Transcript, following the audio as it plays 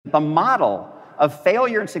The model of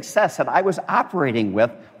failure and success that I was operating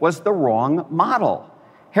with was the wrong model.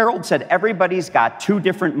 Harold said everybody's got two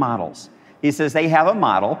different models. He says they have a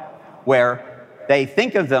model where they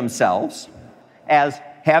think of themselves as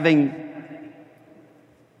having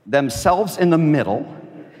themselves in the middle,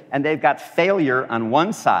 and they've got failure on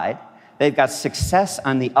one side, they've got success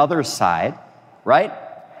on the other side, right?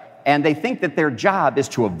 And they think that their job is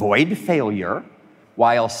to avoid failure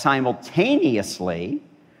while simultaneously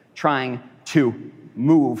trying to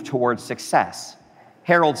move towards success.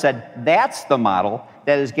 Harold said that's the model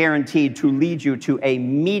that is guaranteed to lead you to a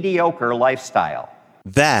mediocre lifestyle.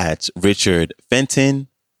 That's Richard Fenton,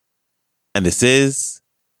 and this is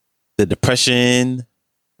the Depression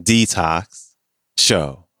Detox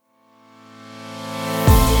Show.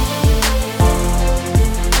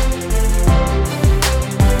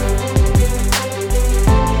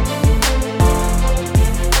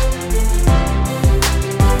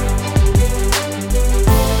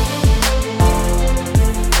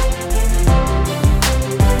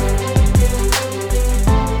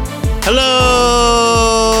 Hello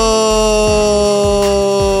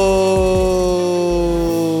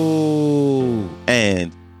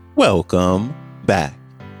and welcome back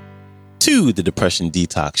to the Depression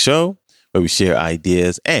Detox Show, where we share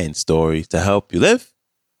ideas and stories to help you live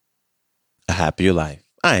a happier life.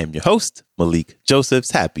 I am your host, Malik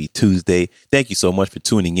Josephs. Happy Tuesday. Thank you so much for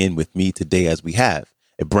tuning in with me today as we have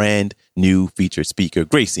a brand new featured speaker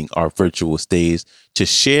gracing our virtual stage to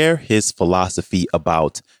share his philosophy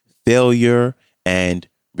about failure and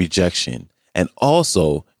rejection, and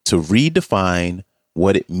also to redefine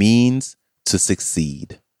what it means to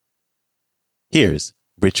succeed. Here's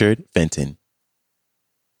Richard Fenton.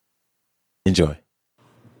 Enjoy.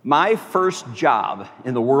 My first job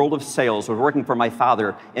in the world of sales was working for my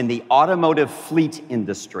father in the automotive fleet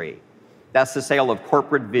industry. That's the sale of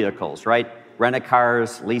corporate vehicles, right?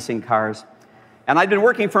 Rent-a-cars, leasing cars. And I'd been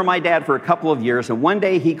working for my dad for a couple of years, and one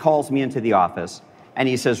day he calls me into the office, and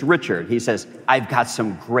he says, Richard, he says, I've got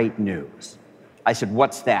some great news. I said,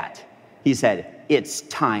 what's that? He said, it's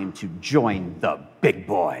time to join the big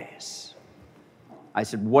boys. I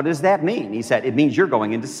said, what does that mean? He said, it means you're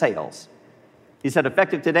going into sales. He said,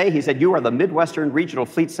 effective today, he said, you are the Midwestern Regional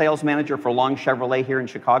Fleet Sales Manager for Long Chevrolet here in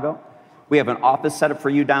Chicago. We have an office set up for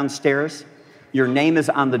you downstairs. Your name is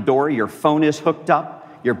on the door. Your phone is hooked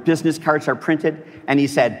up. Your business cards are printed. And he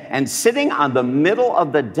said, and sitting on the middle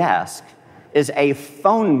of the desk is a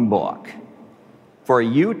phone book for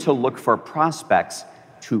you to look for prospects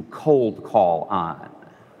to cold call on.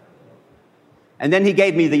 And then he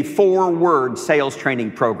gave me the 4-word sales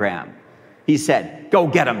training program. He said, go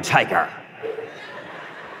get 'em, Tiger.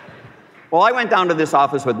 Well, I went down to this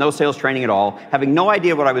office with no sales training at all, having no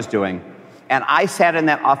idea what I was doing, and I sat in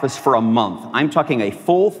that office for a month. I'm talking a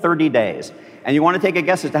full 30 days. And you want to take a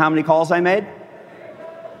guess as to how many calls I made?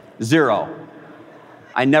 0.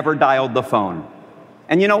 I never dialed the phone.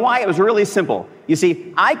 And you know why? It was really simple. You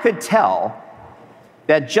see, I could tell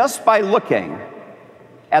that just by looking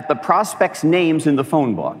at the prospects' names in the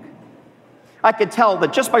phone book, I could tell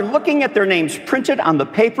that just by looking at their names printed on the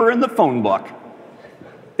paper in the phone book,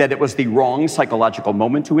 that it was the wrong psychological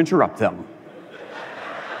moment to interrupt them.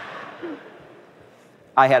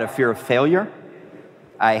 I had a fear of failure.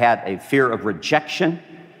 I had a fear of rejection.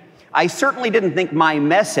 I certainly didn't think my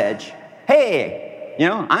message, hey, you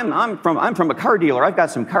know, I'm from a car dealer. I've got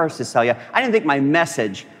some cars to sell you. I didn't think my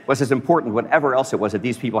message was as important, whatever else it was that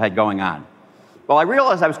these people had going on. Well, I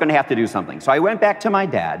realized I was going to have to do something. So I went back to my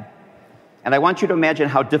dad, and I want you to imagine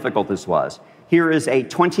how difficult this was. Here is a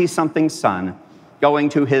 20-something son going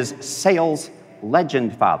to his sales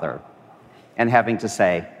legend father and having to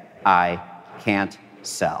say, I can't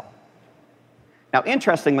sell. Now,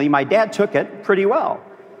 interestingly, my dad took it pretty well.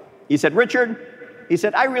 He said, Richard, he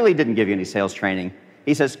said, I really didn't give you any sales training.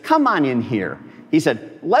 He says, come on in here. He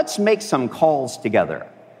said, let's make some calls together.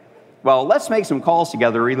 Well, let's make some calls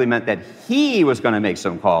together really meant that he was going to make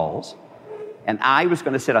some calls, and I was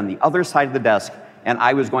going to sit on the other side of the desk, and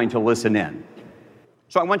I was going to listen in.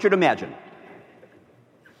 So I want you to imagine.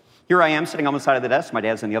 Here I am sitting on the side of the desk. My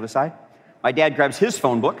dad's on the other side. My dad grabs his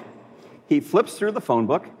phone book. He flips through the phone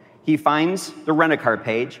book. He finds the rent-a-car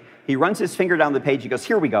page. He runs his finger down the page. He goes,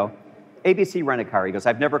 here we go. ABC Rent-A-Car. He goes,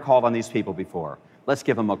 I've never called on these people before. Let's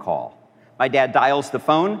give them a call. My dad dials the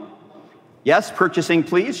phone. Yes, purchasing,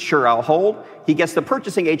 please. Sure, I'll hold. He gets the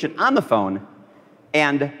purchasing agent on the phone,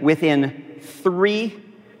 and within 3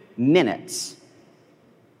 minutes,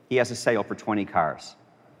 he has a sale for 20 cars.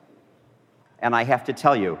 And I have to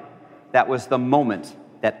tell you, that was the moment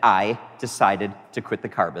that I decided to quit the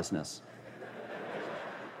car business.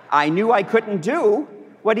 I knew I couldn't do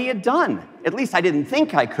what he had done. At least I didn't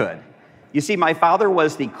think I could. You see, my father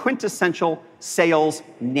was the quintessential sales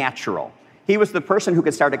natural. He was the person who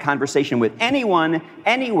could start a conversation with anyone,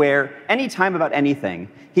 anywhere, anytime about anything.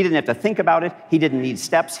 He didn't have to think about it. He didn't need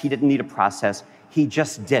steps. He didn't need a process. He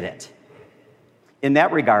just did it. In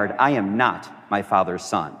that regard, I am not my father's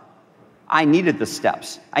son. I needed the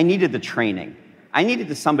steps. I needed the training. I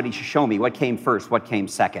needed somebody to show me what came first, what came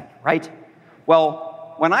second, right?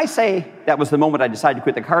 Well, when I say that was the moment I decided to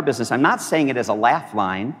quit the car business, I'm not saying it as a laugh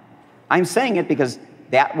line. I'm saying it because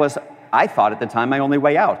that was, I thought at the time, my only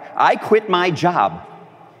way out. I quit my job.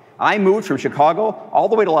 I moved from Chicago all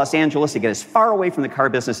the way to Los Angeles to get as far away from the car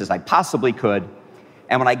business as I possibly could.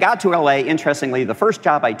 And when I got to LA, interestingly, the first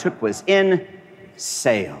job I took was in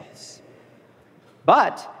sales.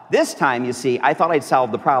 But this time, you see, I thought I'd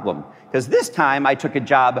solved the problem, because this time I took a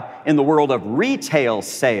job in the world of retail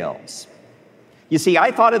sales. You see,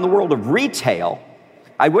 I thought in the world of retail,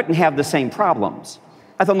 I wouldn't have the same problems.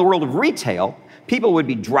 I thought in the world of retail, people would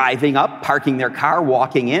be driving up, parking their car,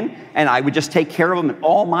 walking in, and I would just take care of them, and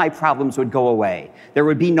all my problems would go away. There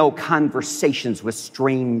would be no conversations with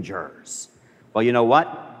strangers. Well, you know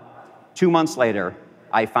what? 2 months later,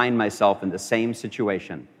 I find myself in the same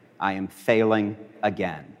situation. I am failing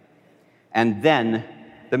again. And then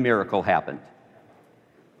the miracle happened.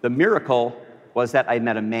 The miracle was that I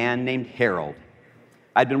met a man named Harold.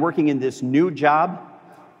 I'd been working in this new job.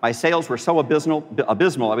 My sales were so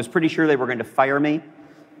abysmal, I was pretty sure they were going to fire me.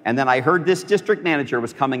 And then I heard this district manager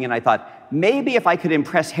was coming in. I thought, maybe if I could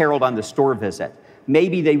impress Harold on the store visit,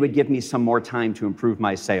 maybe they would give me some more time to improve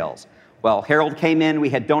my sales. Well, Harold came in, we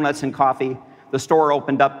had donuts and coffee. The store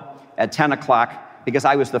opened up at 10 o'clock. Because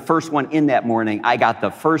I was the first one in that morning, I got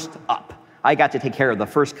the first up. I got to take care of the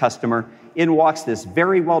first customer. In walks this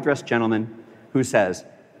very well-dressed gentleman who says,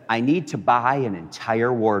 I need to buy an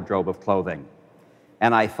entire wardrobe of clothing.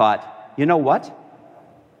 And I thought, you know what?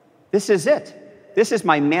 This is it. This is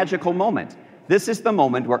my magical moment. This is the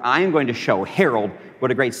moment where I am going to show Harold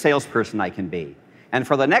what a great salesperson I can be. And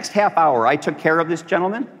for the next half hour, I took care of this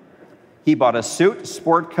gentleman. He bought a suit,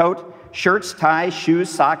 sport coat, shirts, ties, shoes,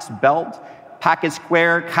 socks, belt, pocket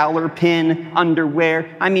square, collar pin,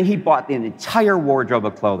 underwear. I mean, he bought an entire wardrobe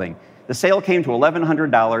of clothing. The sale came to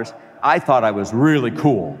 $1,100. I thought I was really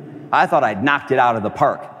cool. I thought I'd knocked it out of the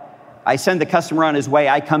park. I send the customer on his way.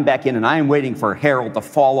 I come back in, and I am waiting for Harold to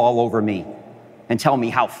fall all over me and tell me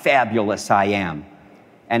how fabulous I am.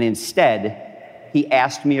 And instead, he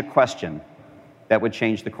asked me a question that would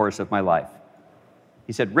change the course of my life.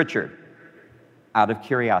 He said, Richard, out of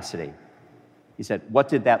curiosity, he said, what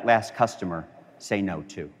did that last customer say no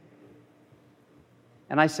to?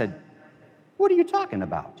 And I said, what are you talking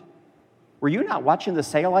about? Were you not watching the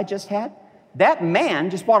sale I just had? That man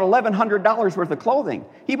just bought $1,100 worth of clothing.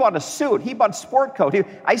 He bought a suit. He bought a sport coat.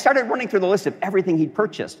 I started running through the list of everything he'd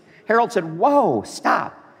purchased. Harold said, whoa,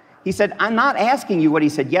 stop. He said, I'm not asking you what he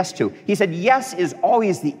said yes to. He said, yes is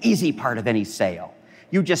always the easy part of any sale.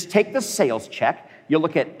 You just take the sales check. You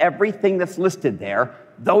look at everything that's listed there.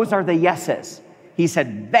 Those are the yeses. He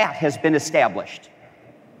said, that has been established.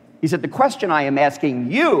 He said, the question I am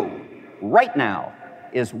asking you right now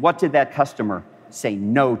is, what did that customer say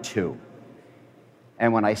no to?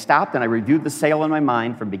 And when I stopped and I reviewed the sale in my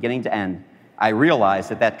mind from beginning to end, I realized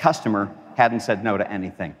that that customer hadn't said no to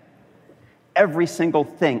anything. Every single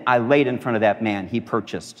thing I laid in front of that man, he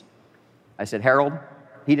purchased. I said, Harold,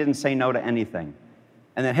 he didn't say no to anything.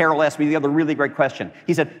 And then Harold asked me the other really great question.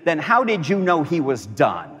 He said, then how did you know he was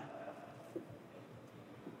done?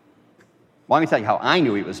 Well, let me tell you how I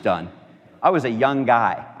knew he was done. I was a young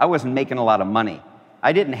guy. I wasn't making a lot of money.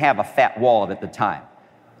 I didn't have a fat wallet at the time.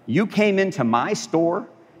 You came into my store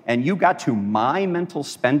and you got to my mental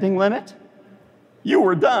spending limit, you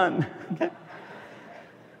were done. Okay?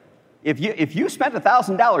 If you spent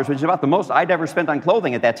 $1,000, which is about the most I'd ever spent on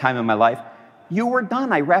clothing at that time in my life, you were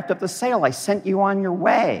done. I wrapped up the sale. I sent you on your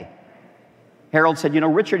way. Harold said, you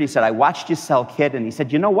know, Richard, he said, I watched you sell, kid. And he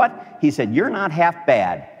said, you know what? He said, you're not half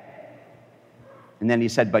bad. And then he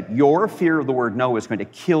said, but your fear of the word no is going to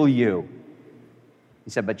kill you. He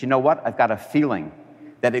said, but you know what? I've got a feeling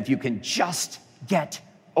that if you can just get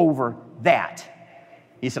over that,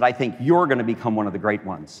 he said, I think you're going to become one of the great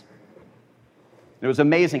ones. It was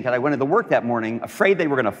amazing because I went into work that morning afraid they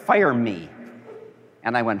were going to fire me.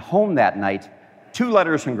 And I went home that night, 2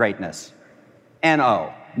 letters from greatness.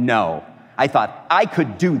 N-O, no. I thought, I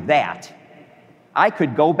could do that. I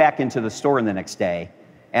could go back into the store the next day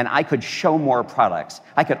and I could show more products.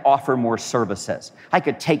 I could offer more services. I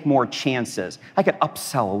could take more chances. I could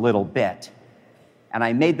upsell a little bit. And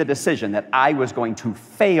I made the decision that I was going to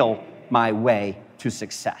fail my way to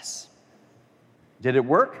success. Did it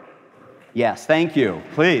work? Yes, thank you.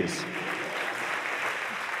 Please.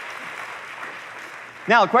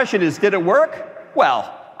 Now, the question is, did it work?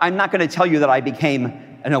 Well, I'm not going to tell you that I became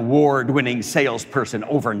an award-winning salesperson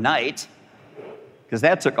overnight, because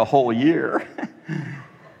that took a whole year.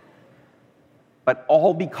 But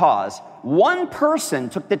all because one person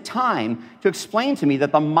took the time to explain to me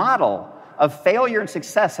that the model of failure and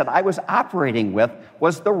success that I was operating with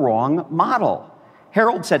was the wrong model.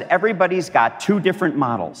 Harold said everybody's got two different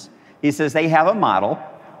models. He says they have a model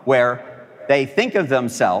where they think of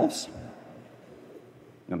themselves.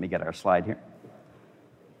 Let me get our slide here.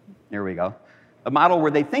 There we go. A model where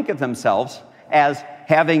they think of themselves as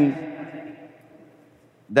having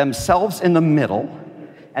themselves in the middle,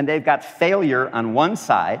 and they've got failure on one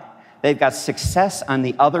side, they've got success on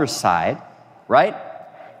the other side, right?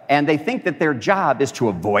 And they think that their job is to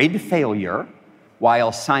avoid failure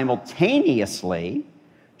while simultaneously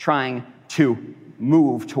trying to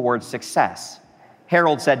move towards success.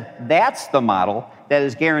 Harold said that's the model that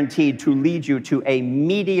is guaranteed to lead you to a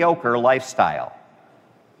mediocre lifestyle.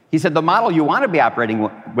 He said the model you want to be operating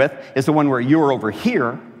with is the one where you're over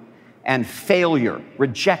here, and failure,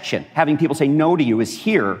 rejection, having people say no to you is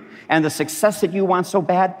here, and the success that you want so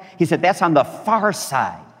bad, he said that's on the far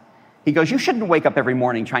side. He goes, you shouldn't wake up every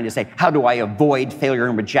morning trying to say, how do I avoid failure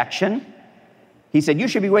and rejection? He said, you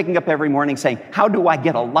should be waking up every morning saying, how do I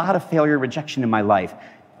get a lot of failure and rejection in my life?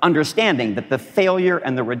 Understanding that the failure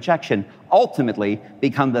and the rejection ultimately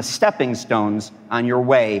become the stepping stones on your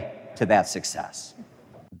way to that success.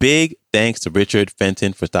 Big thanks to Richard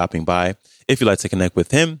Fenton for stopping by. If you'd like to connect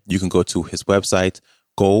with him, you can go to his website,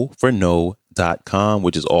 goforno.com,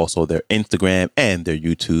 which is also their Instagram and their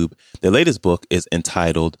YouTube. Their latest book is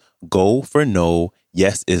entitled Go for No.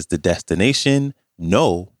 Yes is the destination.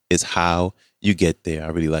 No is how you get there. I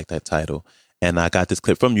really like that title. And I got this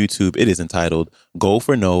clip from YouTube. It is entitled Go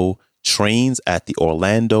for No, Trains at the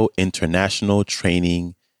Orlando International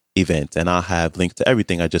Training Event. And I'll have links to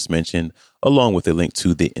everything I just mentioned, along with a link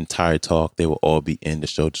to the entire talk. They will all be in the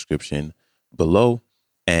show description below.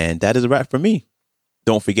 And that is a wrap for me.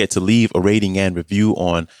 Don't forget to leave a rating and review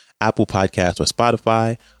on Apple Podcasts or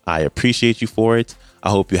Spotify. I appreciate you for it. I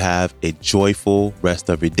hope you have a joyful rest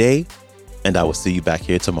of your day, and I will see you back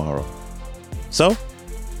here tomorrow. So,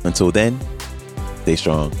 until then, stay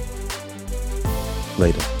strong.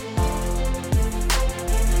 Later.